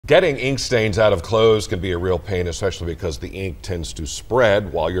Getting ink stains out of clothes can be a real pain, especially because the ink tends to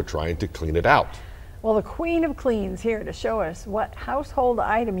spread while you're trying to clean it out. Well, the Queen of Clean's here to show us what household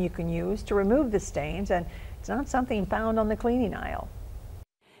item you can use to remove the stains, and it's not something found on the cleaning aisle.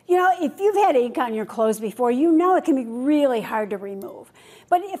 You know, if you've had ink on your clothes before, you know it can be really hard to remove.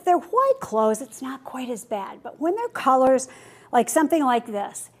 But if they're white clothes, it's not quite as bad. But when they're colors, like something like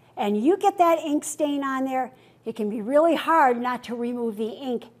this, and you get that ink stain on there, it can be really hard not to remove the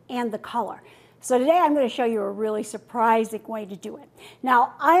ink and the color. So today I'm going to show you a really surprising way to do it.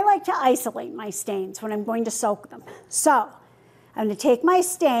 Now, I like to isolate my stains when I'm going to soak them. So I'm going to take my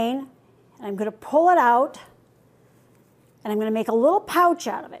stain and I'm going to pull it out and I'm going to make a little pouch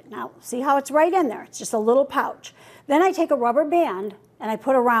out of it. Now, see how it's right in there? It's just a little pouch. Then I take a rubber band and I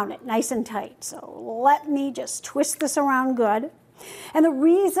put around it nice and tight. So let me just twist this around good. And the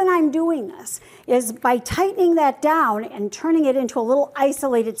reason I'm doing this is by tightening that down and turning it into a little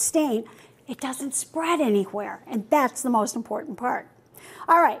isolated stain, it doesn't spread anywhere. And that's the most important part.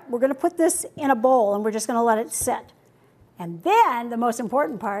 All right, we're going to put this in a bowl and we're just going to let it sit. And then the most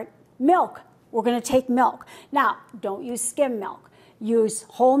important part, milk. We're going to take milk. Now, don't use skim milk. Use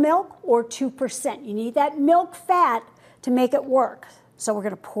whole milk or 2%. You need that milk fat to make it work. So we're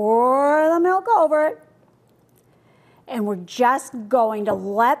going to pour the milk over it. And we're just going to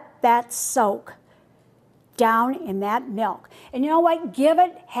let that soak down in that milk. And you know what? Give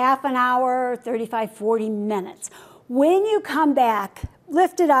it half an hour, 35, 40 minutes. When you come back,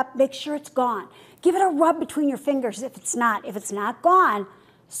 lift it up, make sure it's gone. Give it a rub between your fingers if it's not. If it's not gone,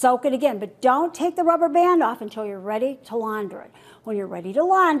 soak it again. But don't take the rubber band off until you're ready to launder it. When you're ready to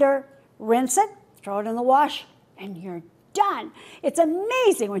launder, rinse it, throw it in the wash, and you're done. It's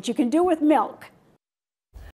amazing what you can do with milk.